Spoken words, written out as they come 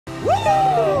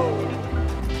Woo!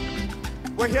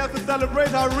 We're here to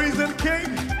celebrate our risen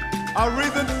King, our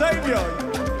risen Savior.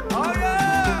 Oh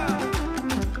yeah!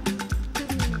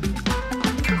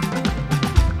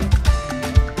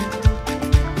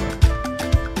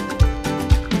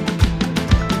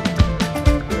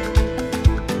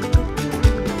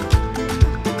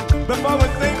 Before we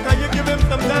sing, can you give him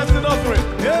some dancing offering?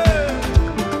 Yeah!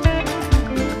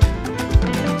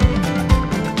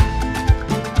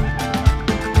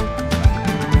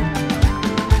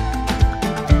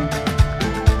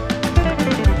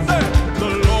 Say, the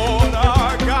Lord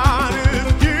our God is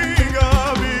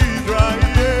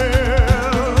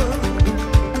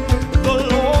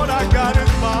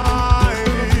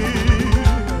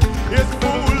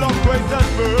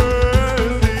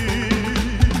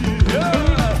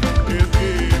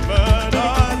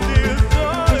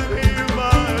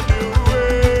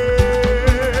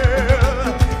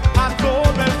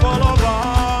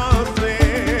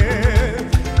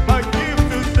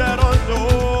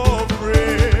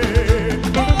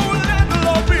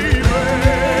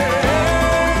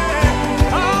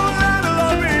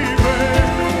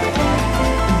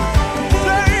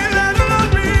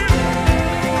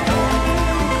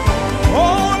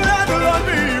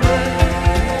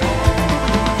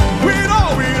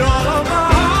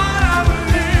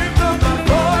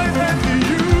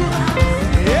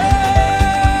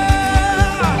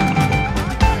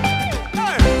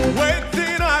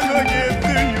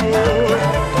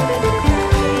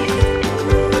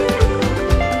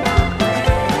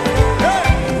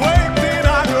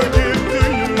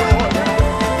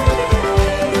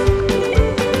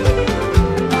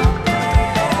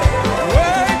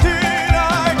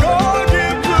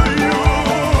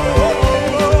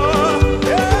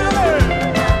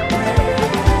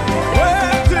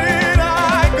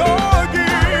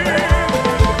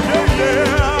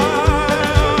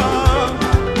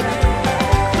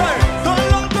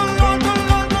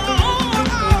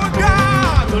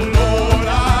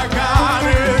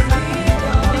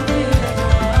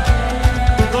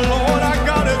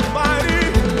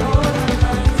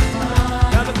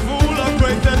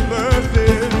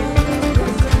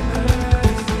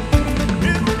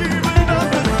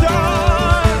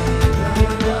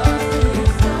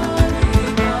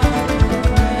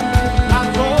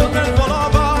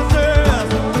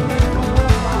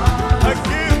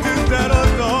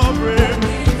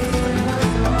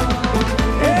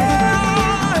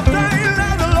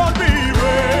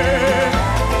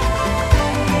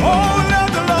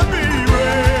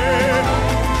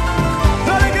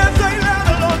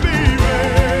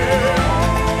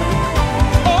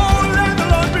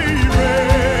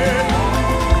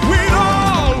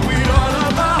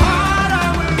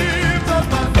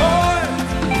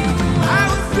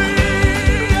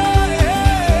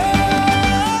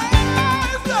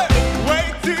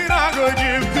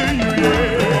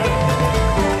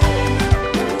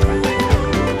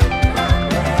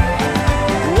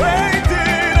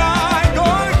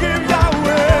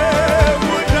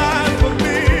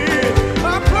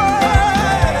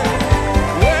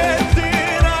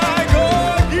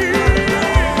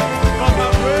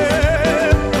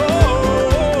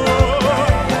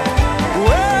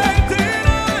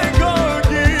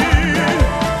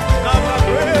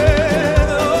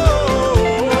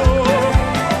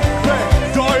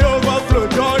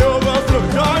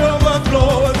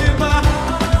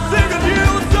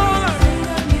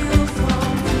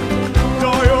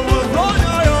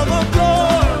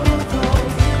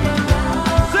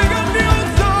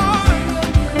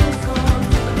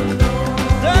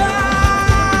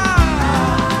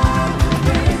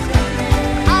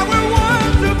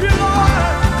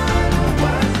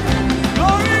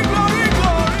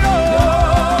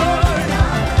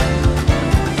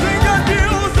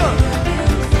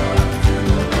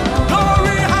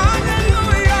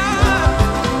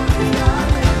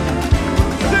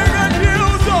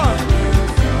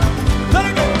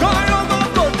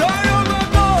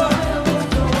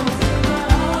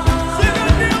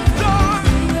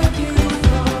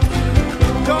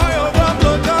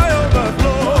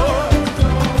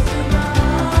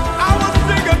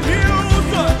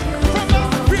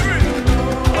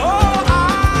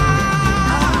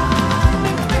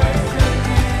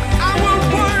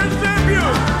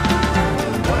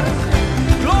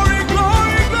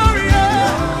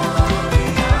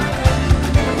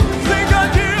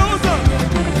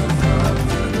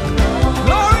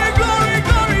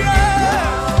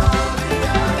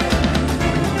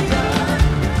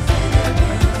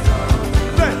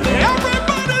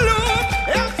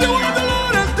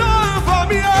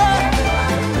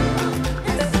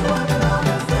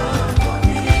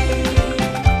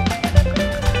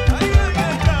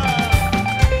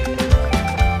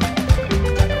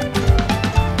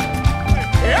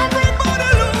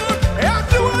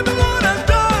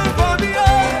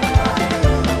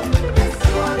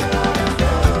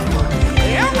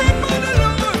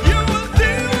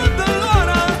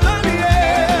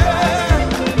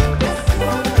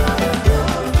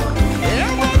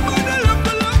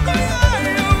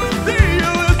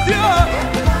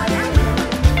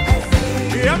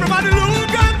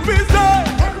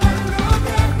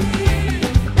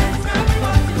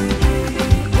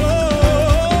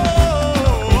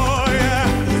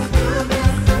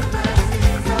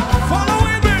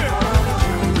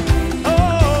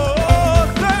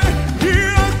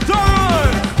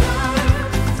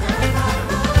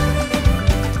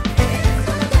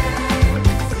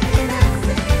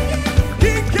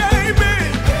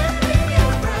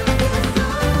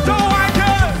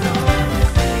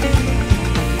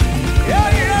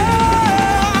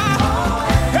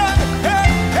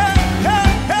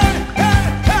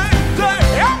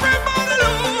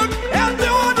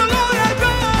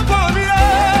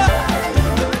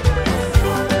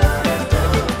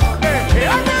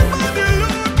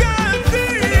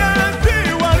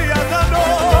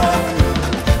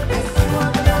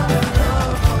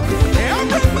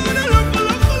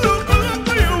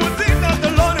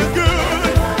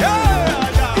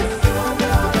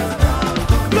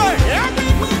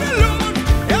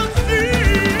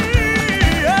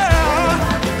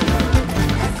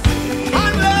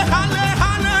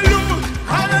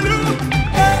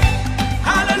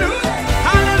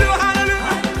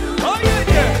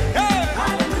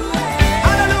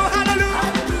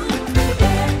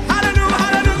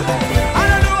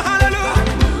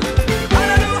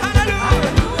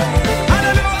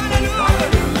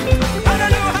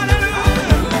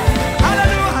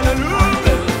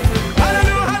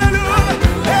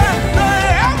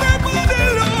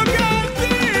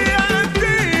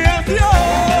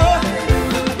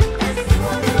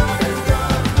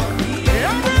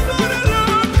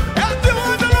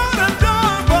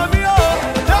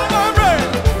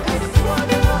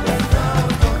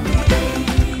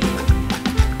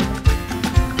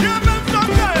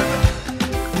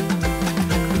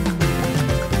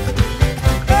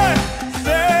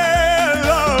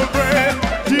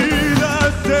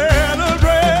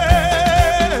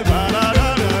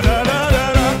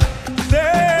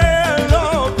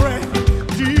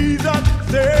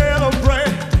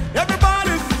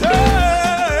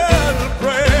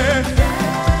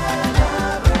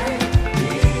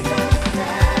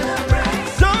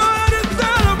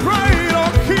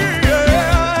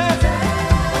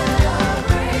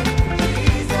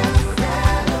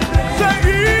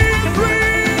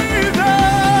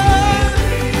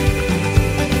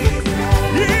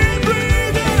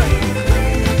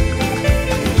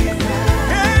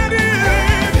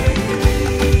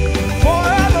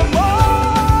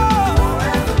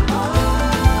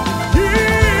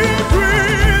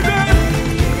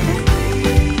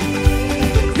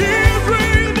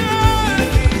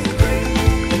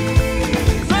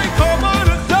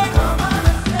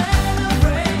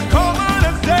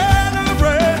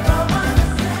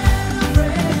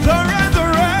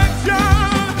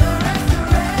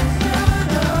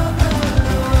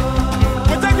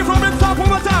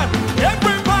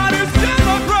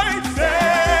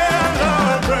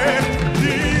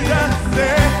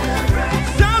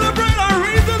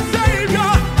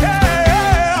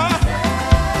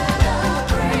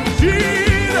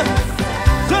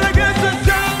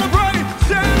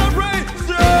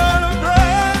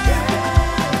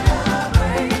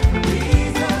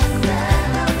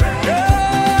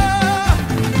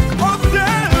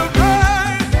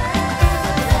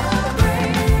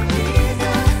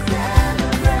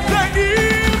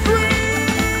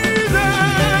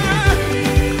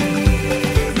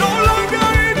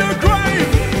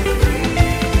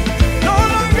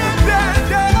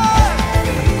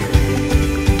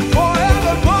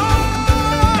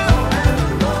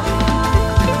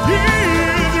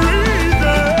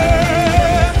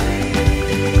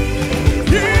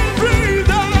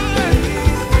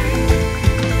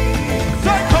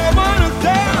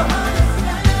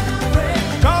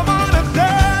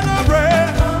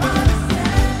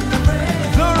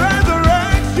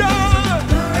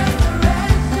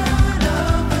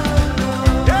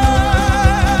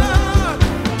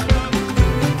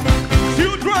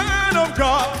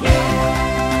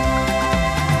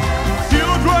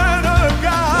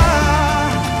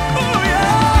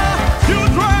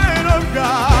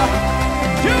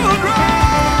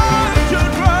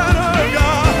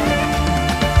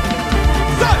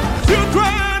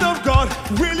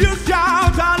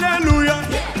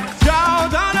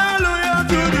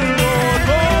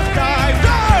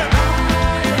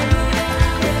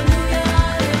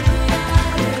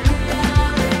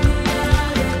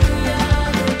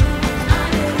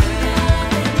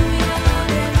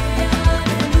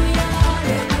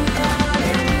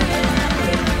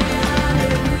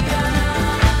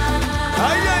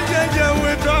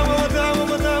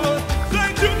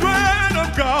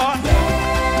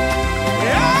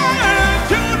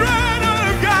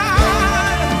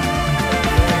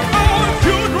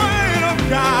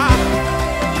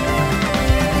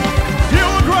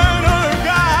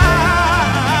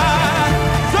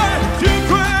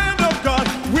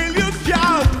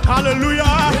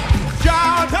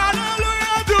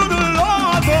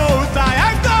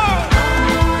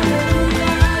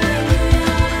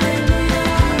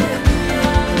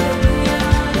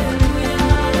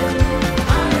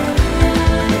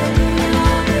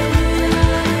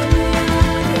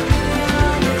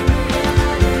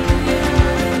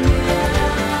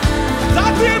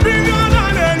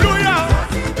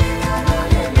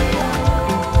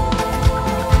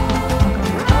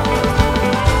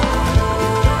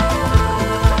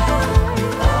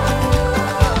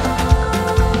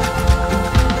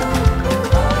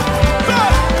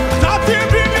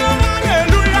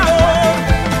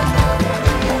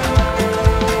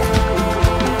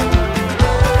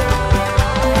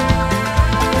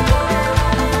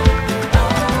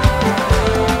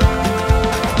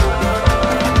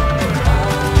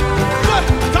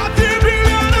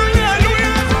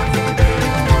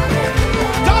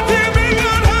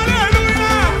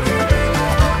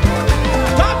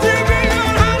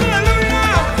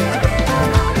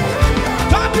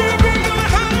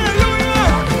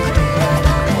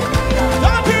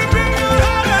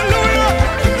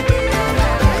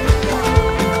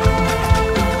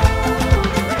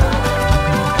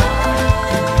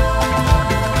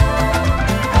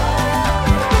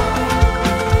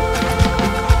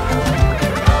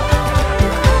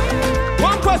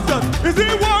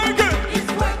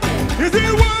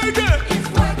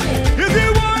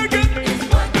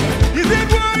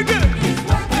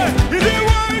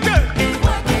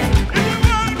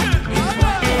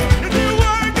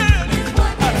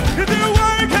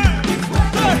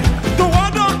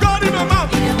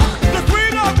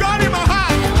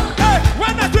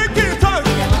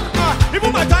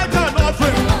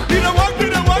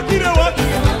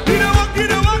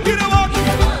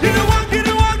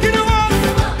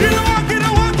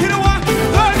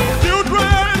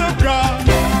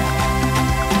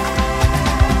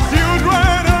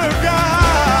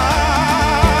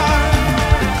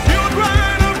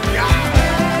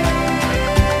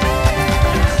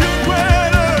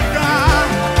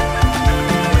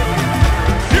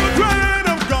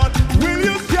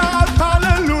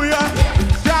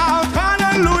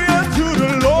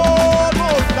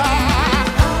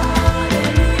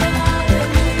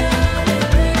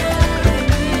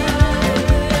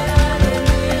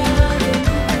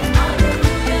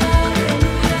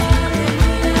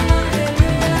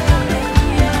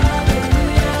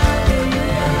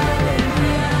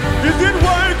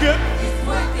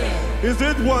Is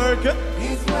it working?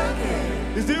 It's working.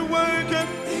 Is it working?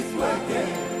 It's working.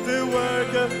 Is it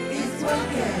working? It's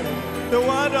working. The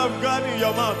word of God in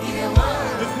your mouth. In the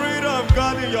word. The spirit of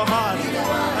God in your heart. In the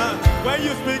word. When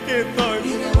you speak in tongues,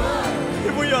 In the word.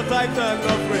 even your tithe and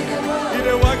offering. In the word. In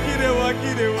the work, in the work,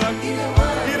 in the work. In the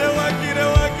word. In the work, in the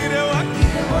work, in the work. In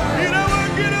the word. In the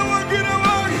work, in the work, in the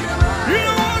work. In the word. In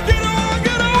the work, in the work,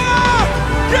 in the work.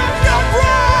 Get your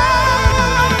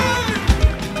pride!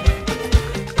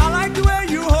 I like the way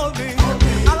you hold me.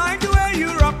 I like the way you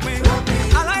rock me.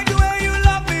 I like the way you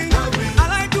love me. I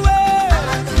like the way.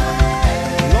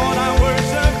 Lord, I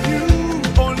worship you,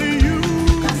 only you.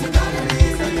 That's the God of the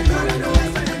east and the God of the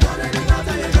west and the God of the north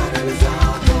and the God of the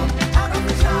south. Out of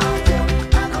the shadow,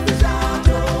 out of the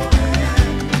shadow.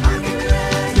 I give you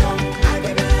praise, I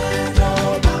give you praise,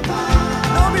 Papa.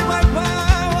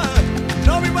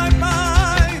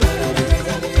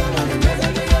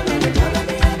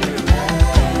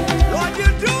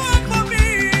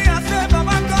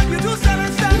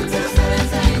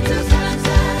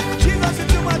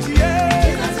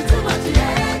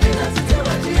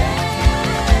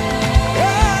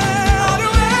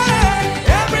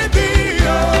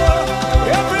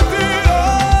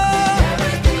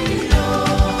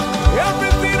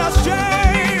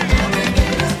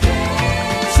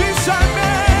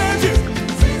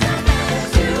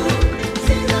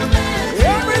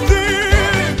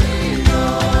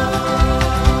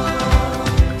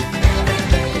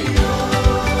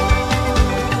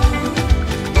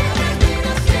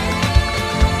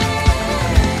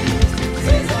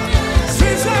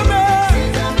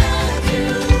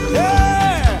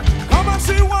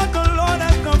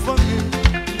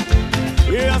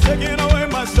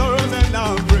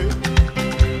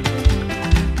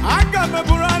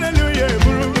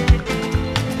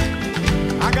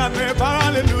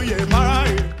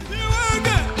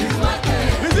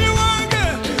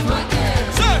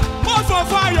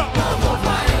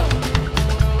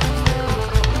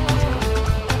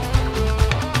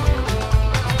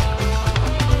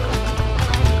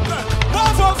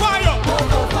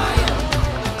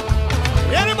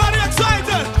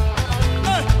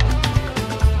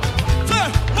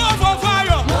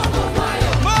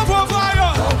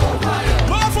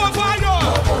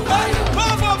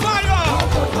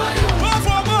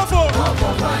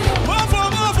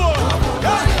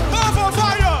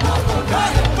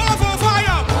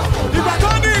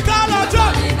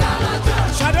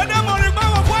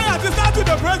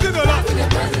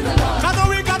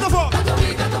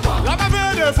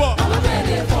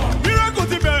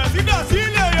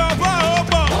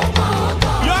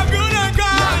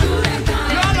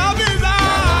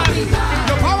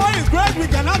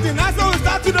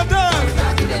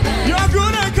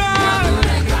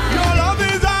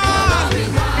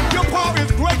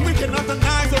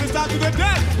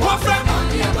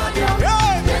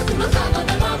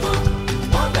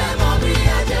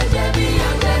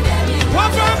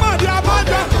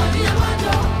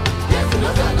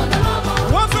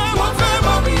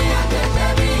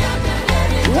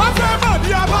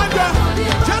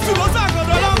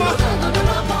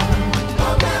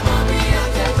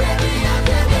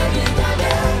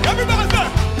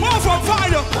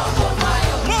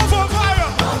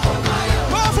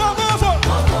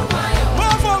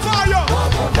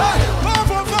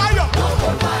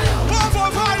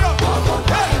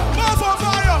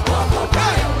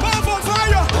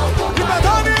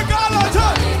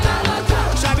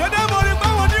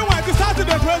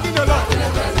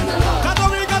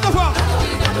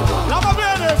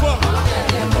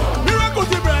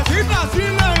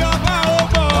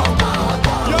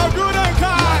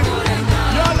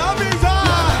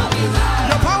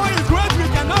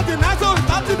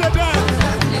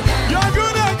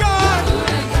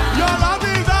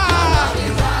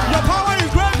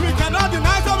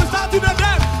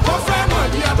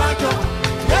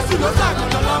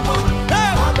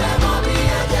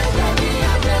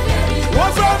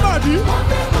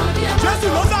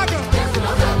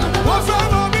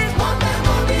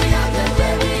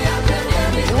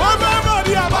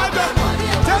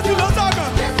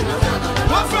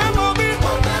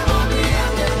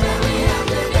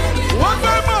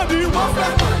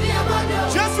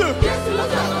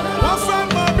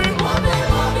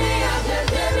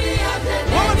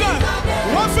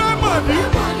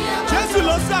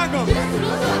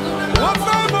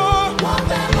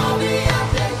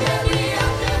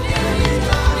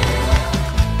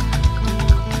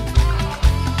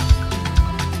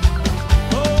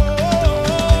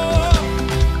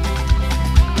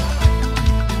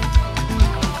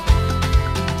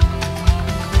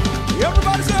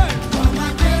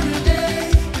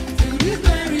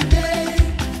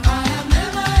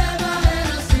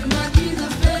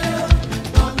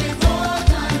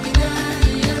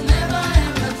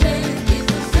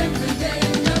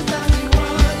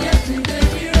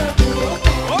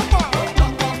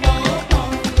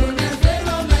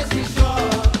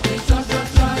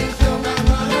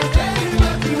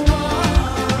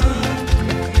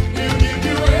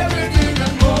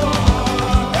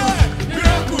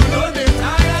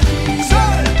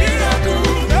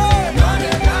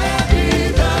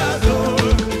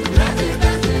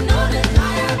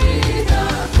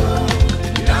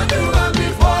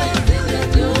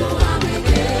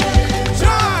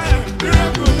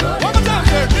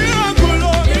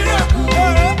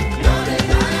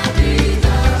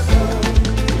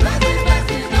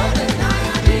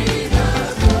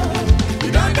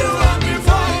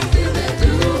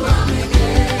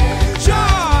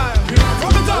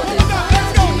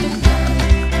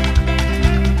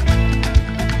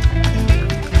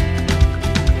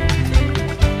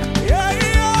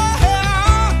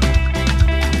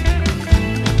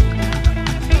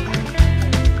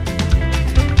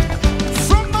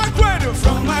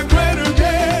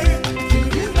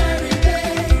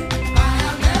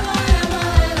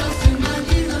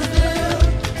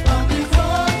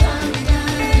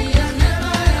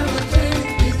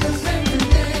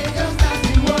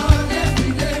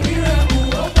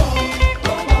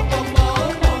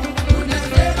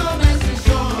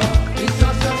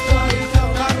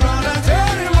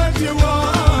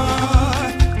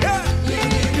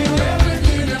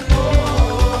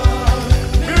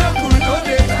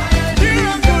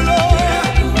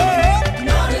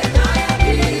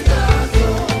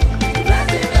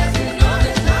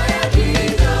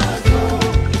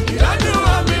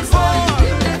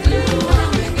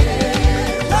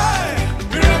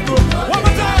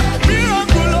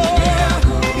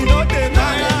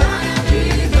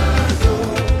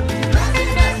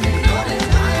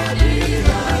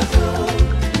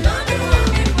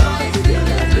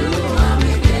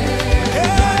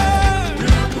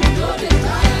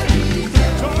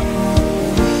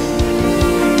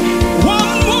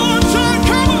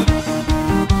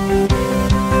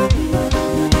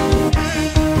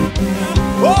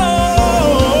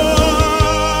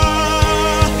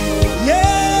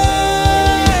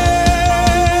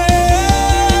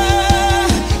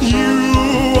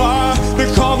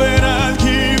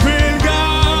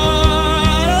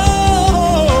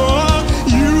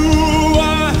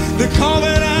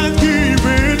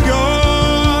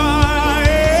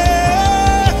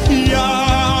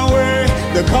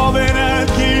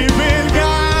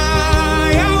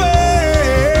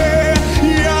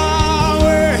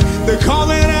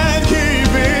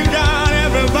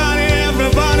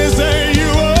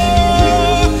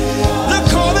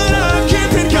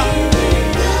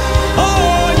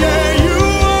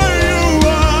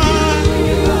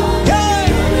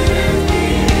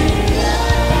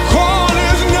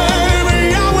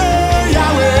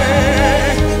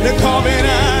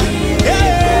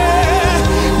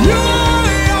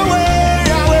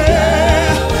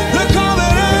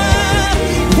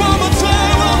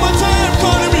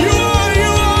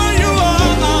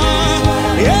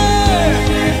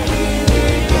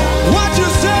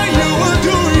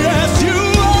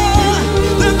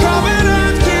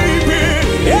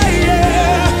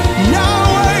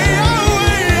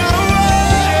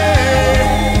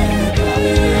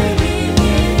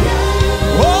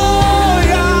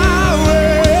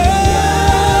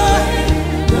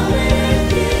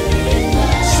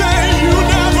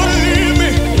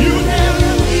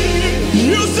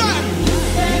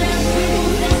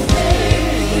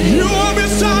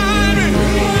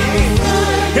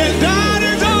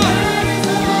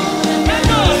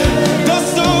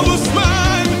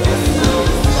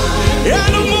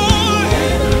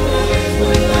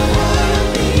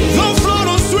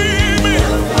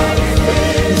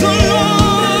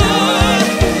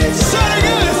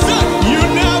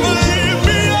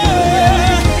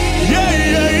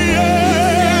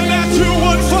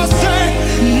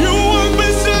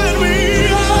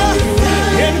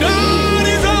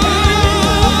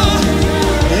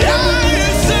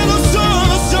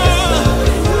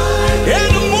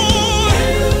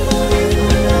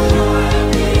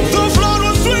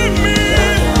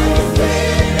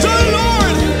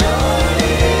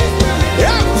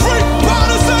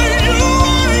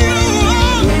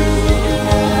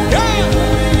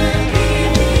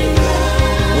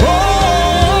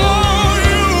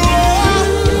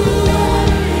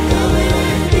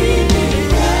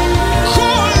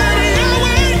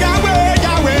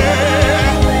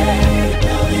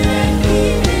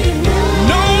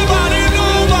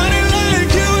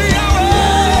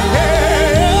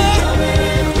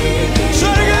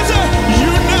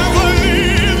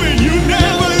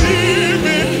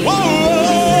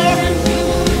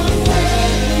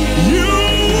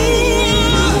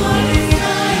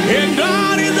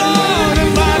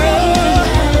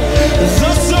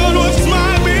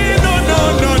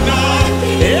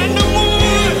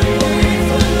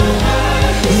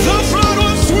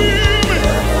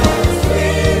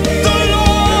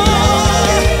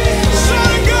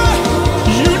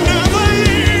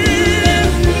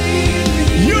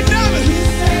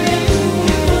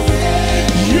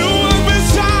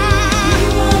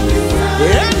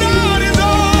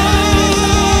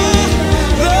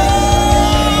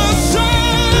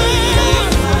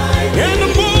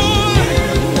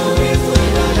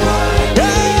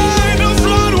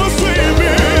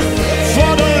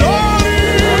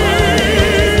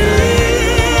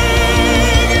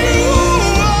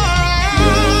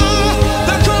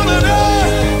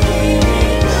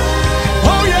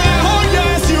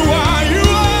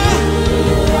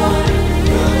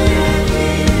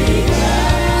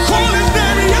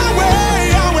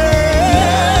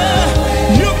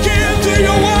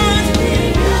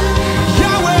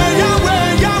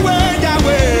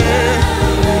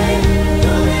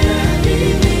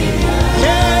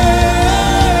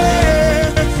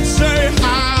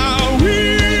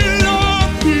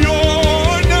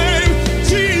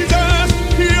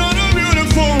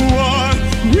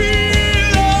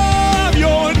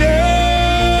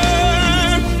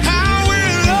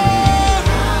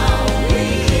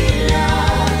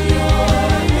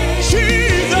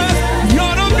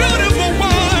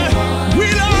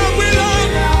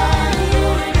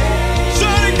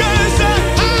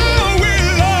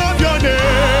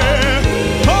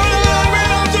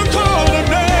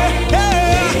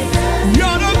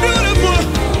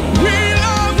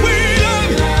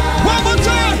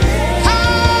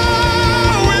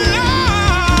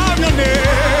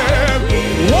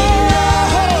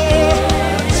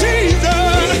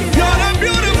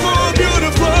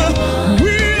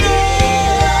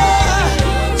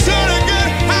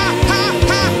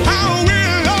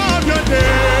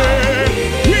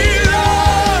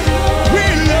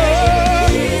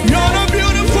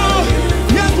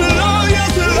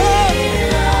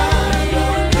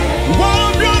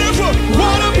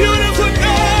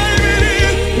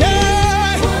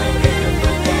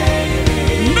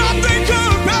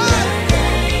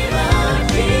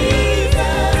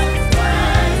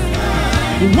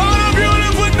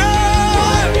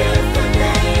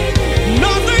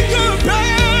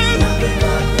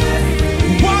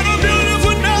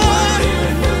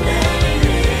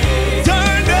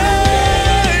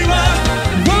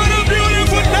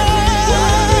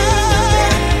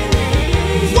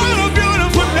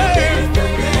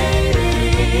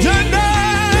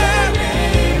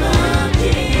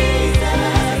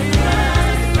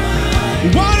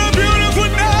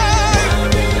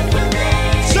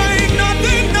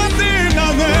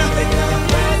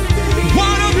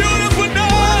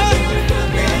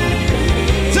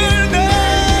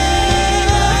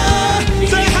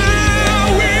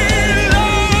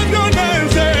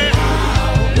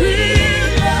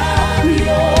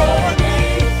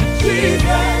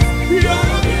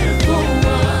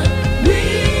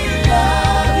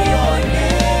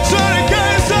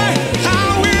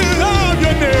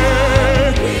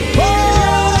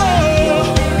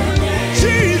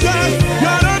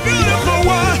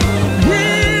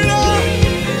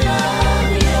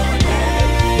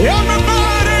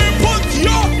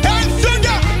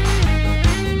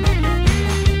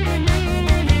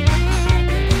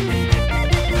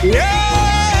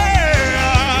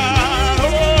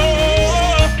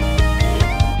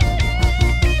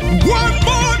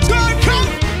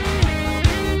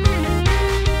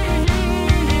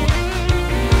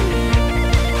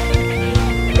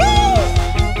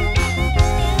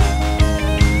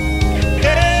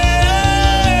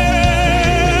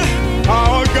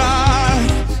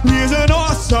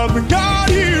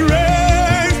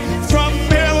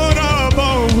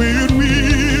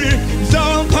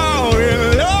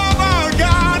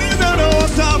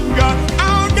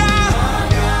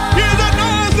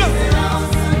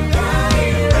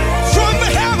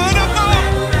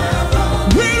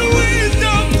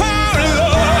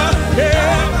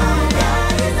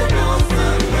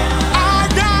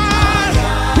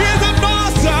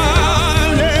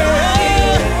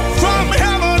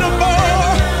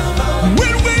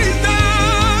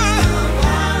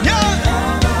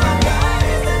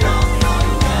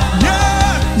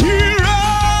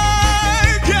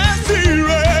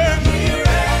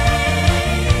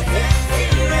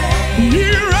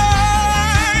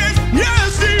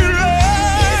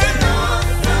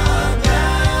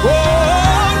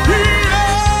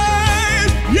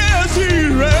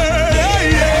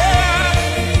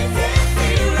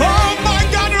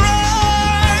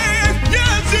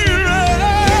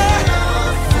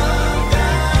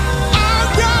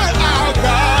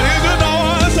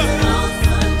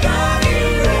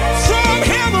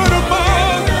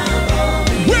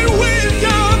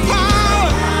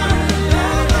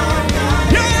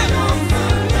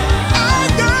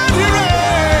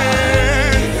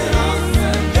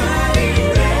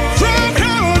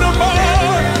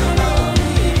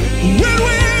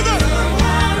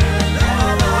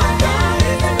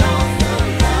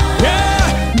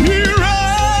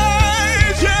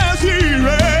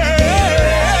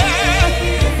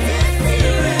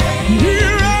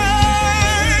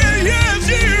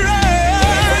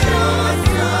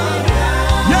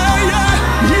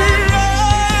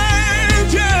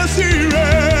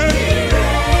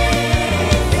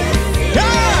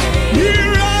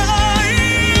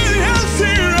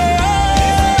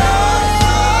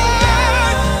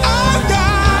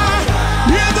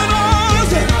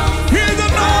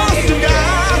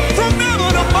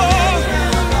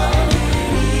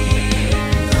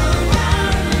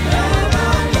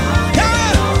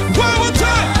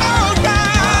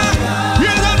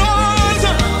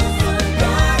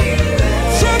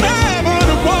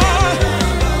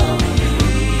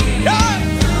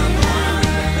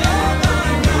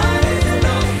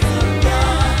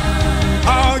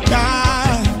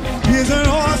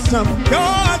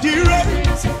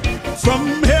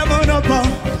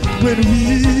 with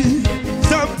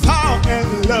wisdom, power,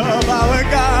 and love. Our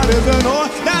God is an oil.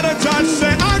 Now the church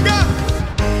say, I got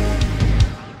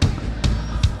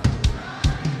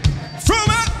from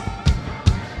it.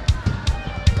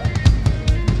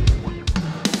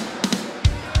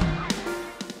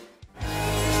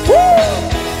 Woo!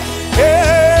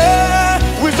 Yeah,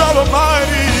 we serve a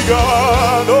mighty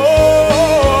God. Oh,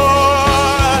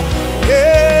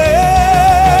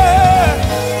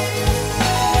 yeah.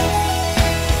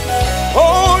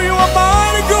 Oh, you are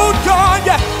mighty good God,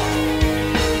 yeah.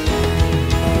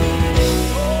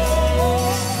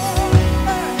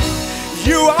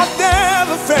 You have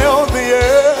never failed me,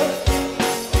 yeah.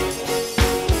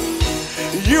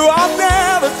 You have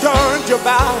never turned your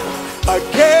back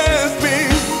against me,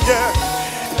 yeah.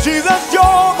 Jesus,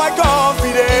 you're my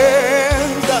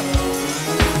confidence.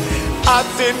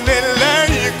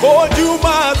 Atinele, called you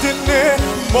Martine,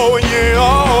 Moye.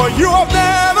 Oh, you have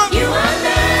never failed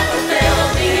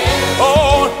me yet.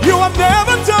 Oh, you have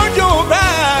never turned your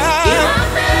back. You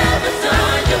have never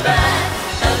turned your back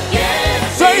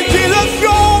against Say, me. Jesus,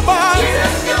 you're my.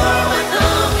 Jesus, you're my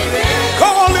confidence.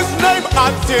 Call his name,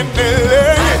 Atinele.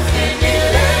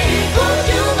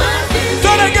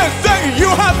 Say it again, say, you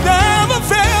have never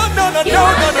failed. No, no, no, no,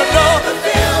 no, no. Never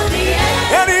failed me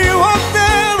yet. And you have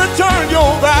never turned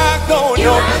your back. No, You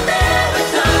no. have never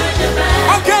turned your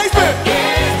back Okay, say,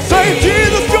 against say, me.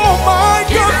 Jesus, you're my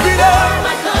Jesus, confidence. you're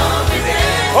my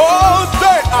confidence. Oh,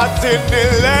 say,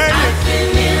 Atinele.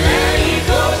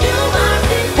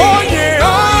 Oh, yeah.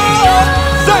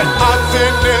 Say,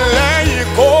 Atinele.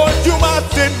 Called you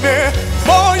Martine.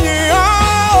 Oh, yeah.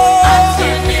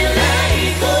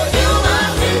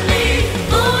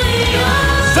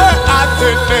 Say,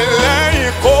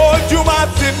 Atinele. Called you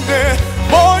Martine.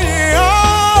 Oh,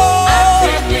 yeah.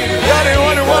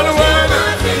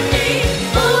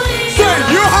 Say,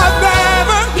 you have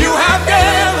never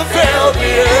failed me.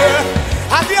 Yeah.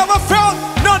 Have you ever felt?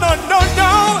 No, no, no,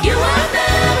 no. You have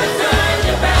never turned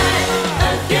your back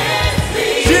against me.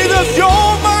 Jesus,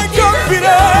 you're my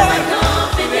confidence.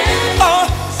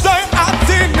 Say,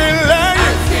 Atinele.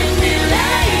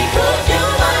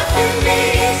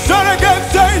 Say it again,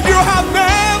 say, you have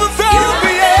never failed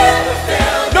me.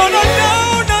 Yeah. No, no, no,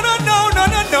 no, no, no, no,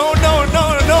 no, no, no, no,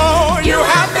 no. You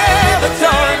have never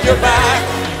turned your back.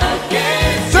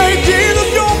 Say,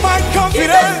 Jesus, you're my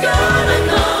confidence.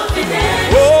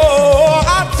 Oh,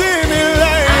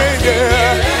 Atinele,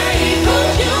 yeah.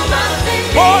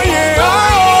 Oh,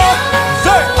 yeah.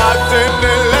 Say,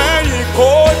 Atinele,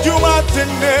 called you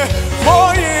Martine.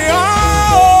 Oh,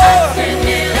 yeah.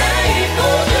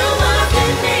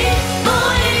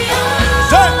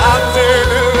 Say,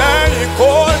 Atinele,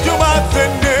 called you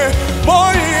Martine.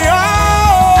 Oh,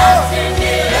 yeah.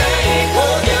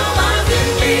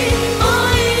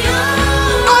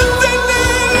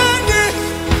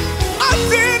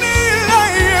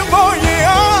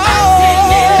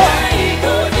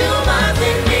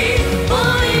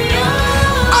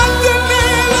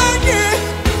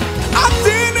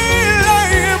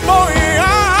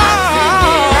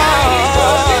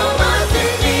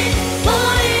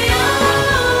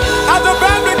 As the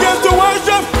band begins to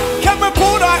worship, can we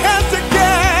put our hands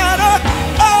together?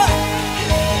 Oh,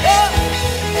 oh,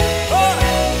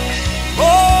 oh, oh.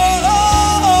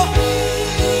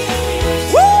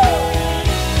 Woo!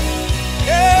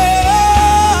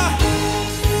 Yeah.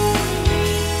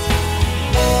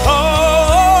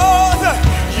 Oh,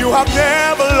 you have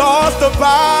never lost a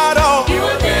battle. You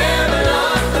have never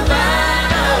lost a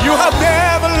battle. You have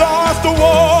never lost a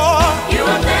war. You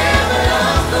have never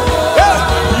lost a war. Yeah.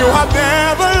 You have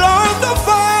never lost a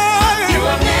fight. You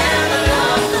have never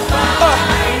lost a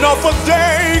fight. Not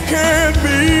forsaken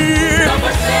me. Not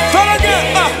forsaken Say it again.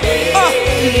 me.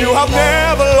 You have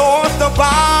never lost a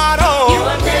battle. You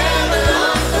have never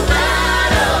lost a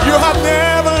battle. You have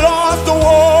never lost a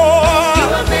war. You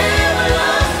have never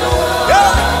lost a war.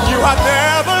 Yeah. You have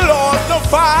never lost a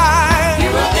fight.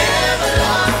 You have never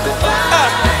lost a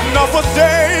fight. Not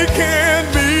forsaken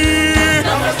me.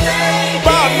 Not forsaken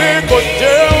By me, cause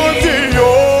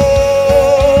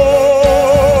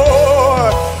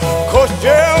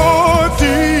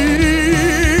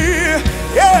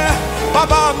yeah,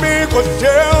 Baba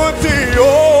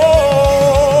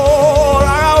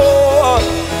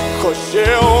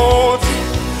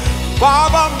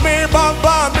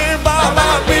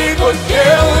me cause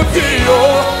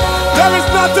there is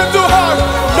nothing too hard,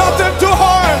 nothing too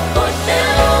hard.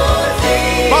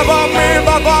 Baba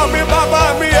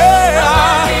me,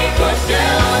 yeah.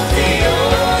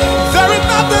 There is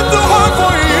nothing too hard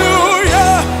for you,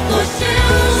 yeah.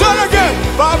 Say it again,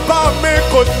 Baba me,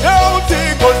 cause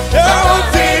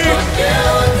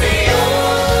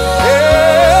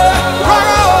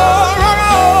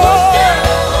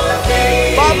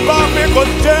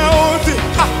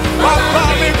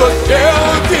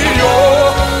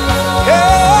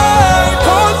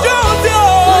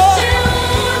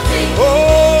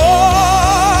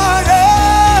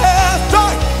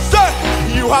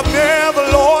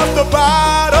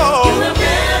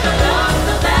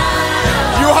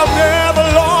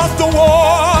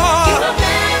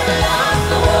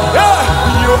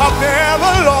I've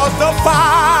never lost a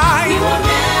fight. You have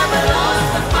never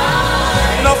lost a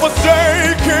fight. Not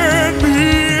forsaken me.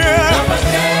 Not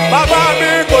forsaken Baba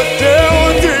mi kò ṣe ó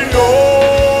ti lò.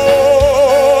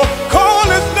 Call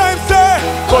his name, say,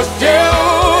 kò ṣe ó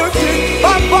ti.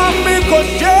 Baba mi kò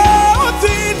ṣe ó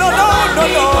ti. No, no, no,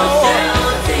 no.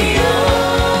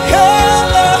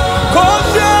 Kò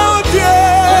ṣe ó ti.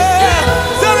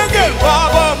 Say it again.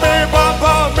 Baba mi,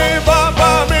 Baba mi, Baba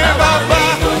mi, Baba.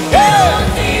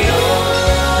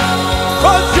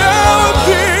 Kò ṣe ó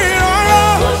ti.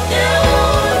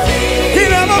 He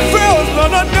never fails. No,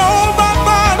 no, no.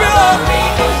 Baba mi.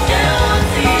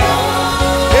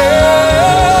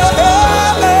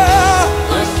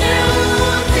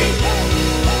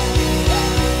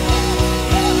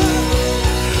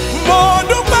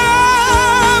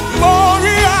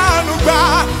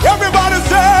 Everybody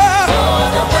say,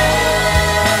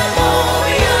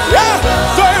 yeah,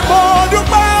 say more to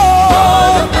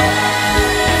bow.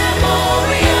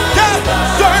 Yeah,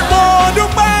 say more to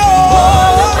bow.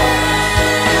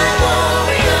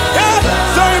 Yeah,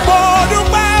 say more to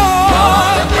bow.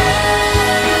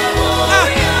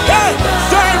 Yeah,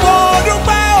 say more to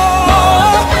bow.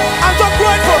 I'm so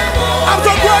grateful. I'm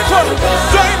so grateful.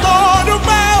 Say more to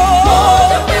bow.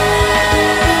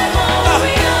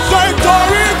 Say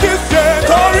Torik is dead.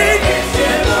 Torik is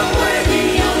dead.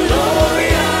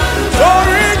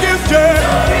 Torik is dead.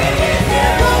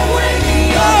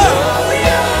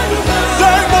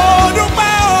 Say more to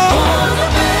bow.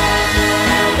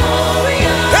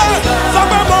 Yeah, say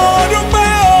more to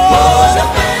bow.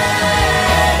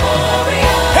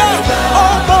 Yeah,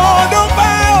 oh more to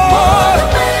bow.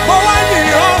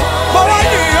 Mawaniya,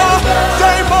 Mawaniya.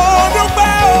 Say more to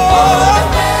bow.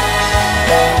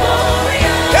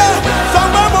 Yeah, say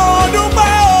more to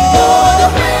bow.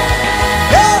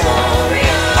 Yeah,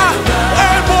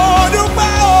 and more to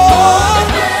bow.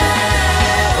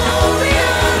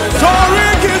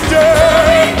 Torik is dead.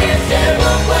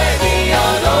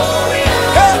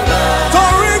 Yeah,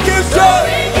 Torik is dead.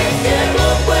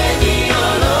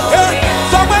 Yeah,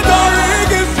 somewhere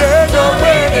Torik is dead.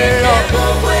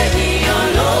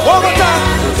 One more time.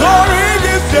 Torik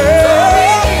is dead.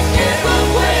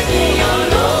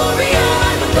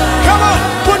 Come on,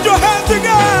 put your hands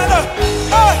together.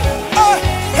 Hey, hey,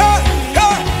 hey,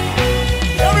 hey.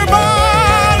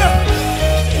 Everybody.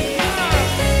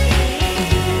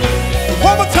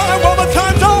 One more time,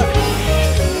 time.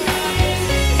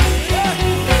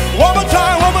 One more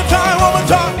time, one more time, one more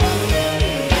time.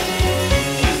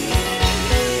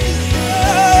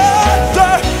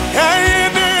 Ẹ̀yin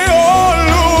ni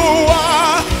Olúwa,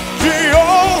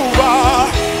 Jehovah.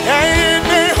 Ẹ̀yin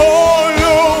ni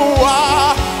Olúwa,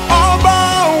 ọba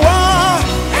wa.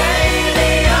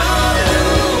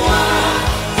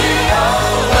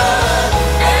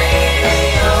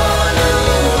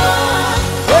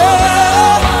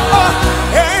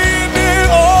 Ẹ̀yin ni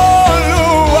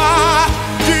Olúwa,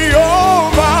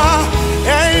 Jehovah.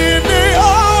 Ẹ̀yin ni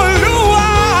Olúwa,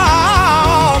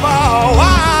 ọba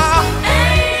wa.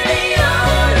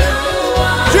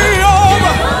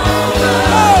 Jehovah.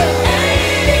 Hey.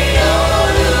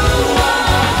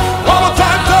 One more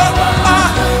time, say,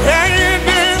 ẹ̀yin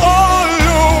ni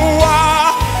Olúwa,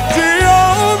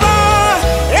 Jehovah.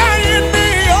 Ẹ̀yin ni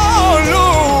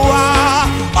Olúwa,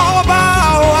 ọba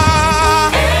wa.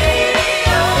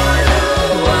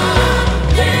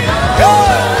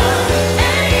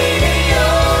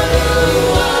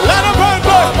 Let them burn,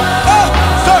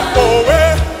 say, owe,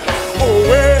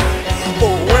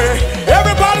 owe.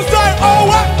 Everybody say,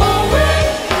 owe.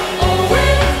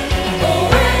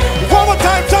 One more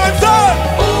time, say.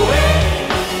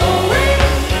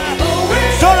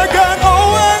 Say it again, owe.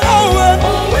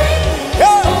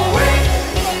 Yeah.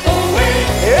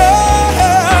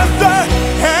 Yeah, say,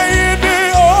 ẹ̀yin ni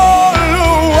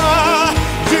Olúwa,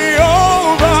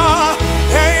 Jehovah.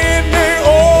 Ẹ̀yin ni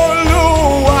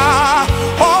Olúwa,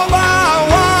 ọba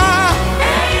wa.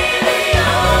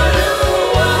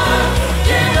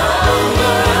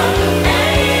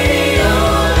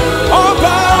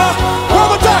 Ọba wa. One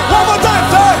more time,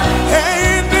 say,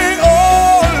 ẹ̀yin ni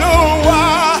Olúwa,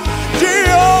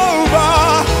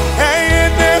 Jehovah. Ẹ̀yin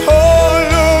ni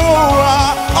Olúwa,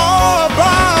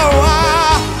 ọba wa.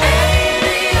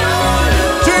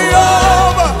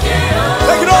 Jehovah.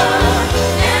 Take it up.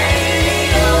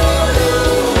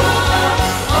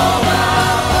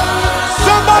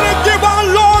 Somebody give our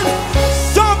Lord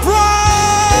some praise.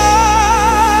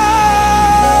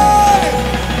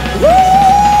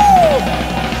 Woo!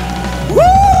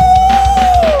 Woo!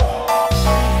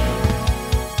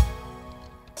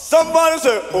 Somebody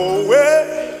say, oh,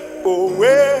 way, oh,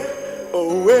 way,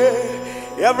 oh, way.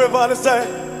 Everybody say,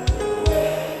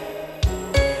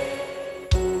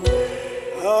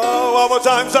 One more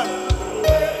time, son.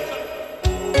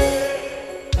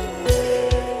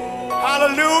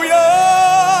 Hallelujah.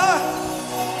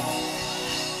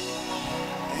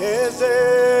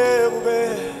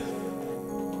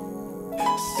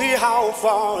 See how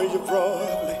far you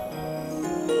brought me.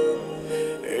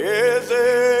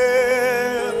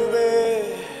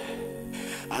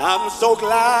 I'm so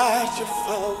glad you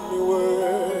found me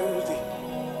worthy.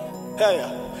 Hey,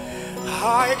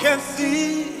 I can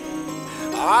see,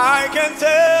 I can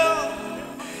tell,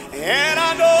 and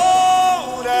I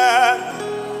know that,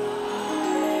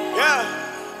 yeah,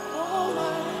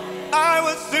 I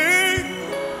will sing,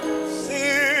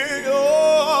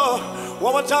 oh,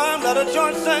 one more time, let the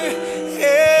church sing,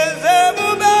 is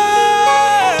everybody.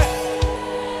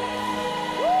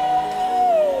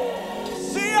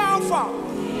 See how far.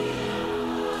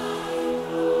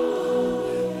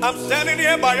 I'm standing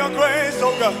here by your grace,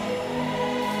 oh God.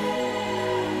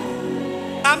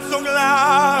 I'm so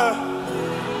glad.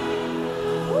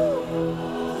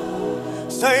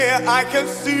 Say I can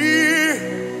see,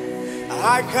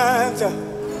 I can tell,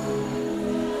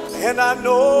 and I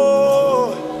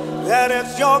know that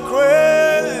it's your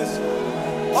grace.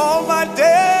 All my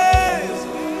days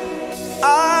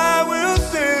I will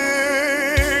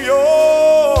sing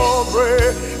your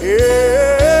praise. Yeah.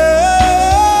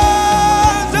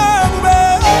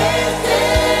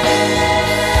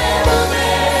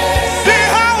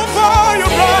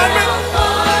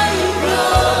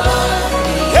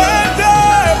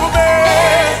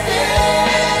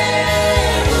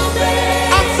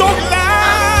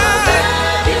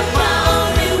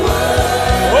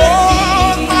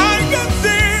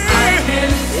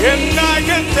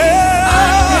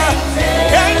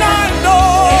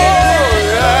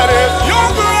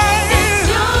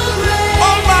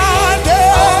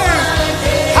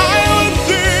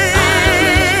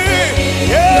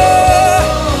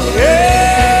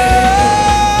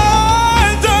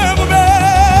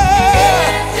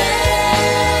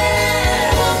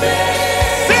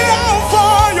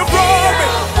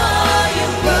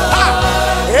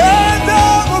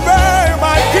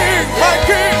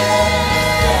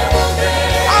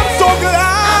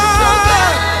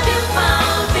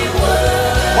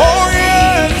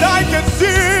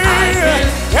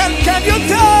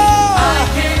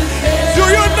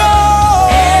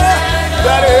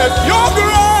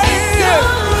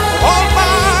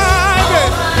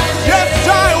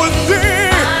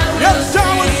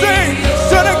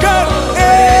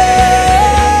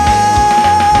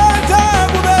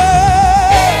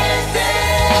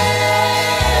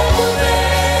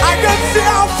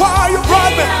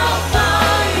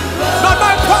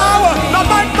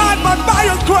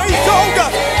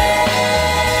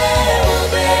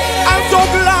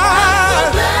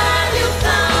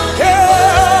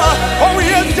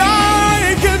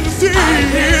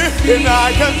 And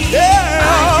I can tell,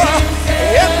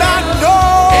 and I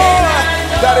know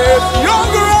that it's your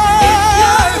grace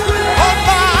on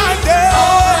my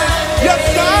days. Yes,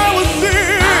 I will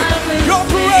sing your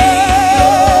praise.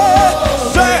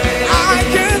 Say, I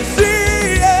can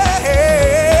see, yeah,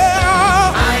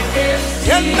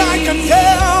 and I can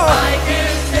tell,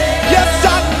 yes, I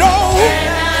know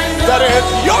that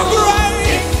it's your grace.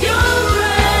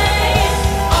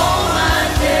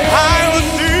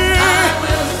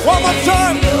 One more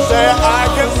time, say I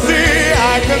can see,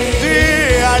 I can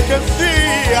see, I can see,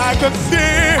 I can see.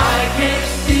 I can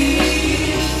see,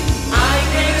 I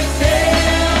can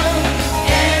tell,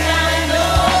 and I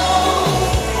know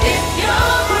it's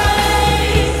your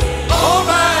grace. All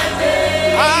my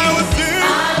days I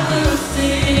will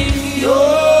sing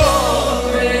your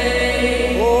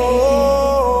praise. Oh,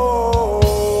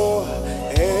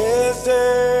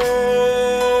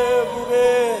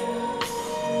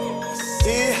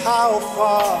 see how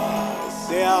far,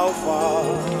 see how far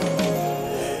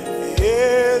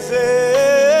is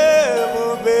it,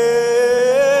 baby?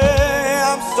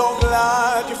 I'm so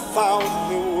glad you found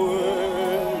me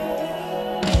worthy.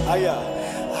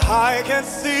 I can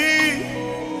see,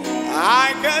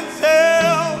 I can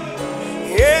tell,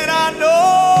 and I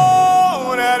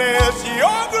know that it's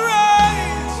your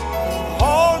grace.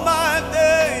 All my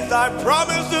days I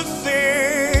promise to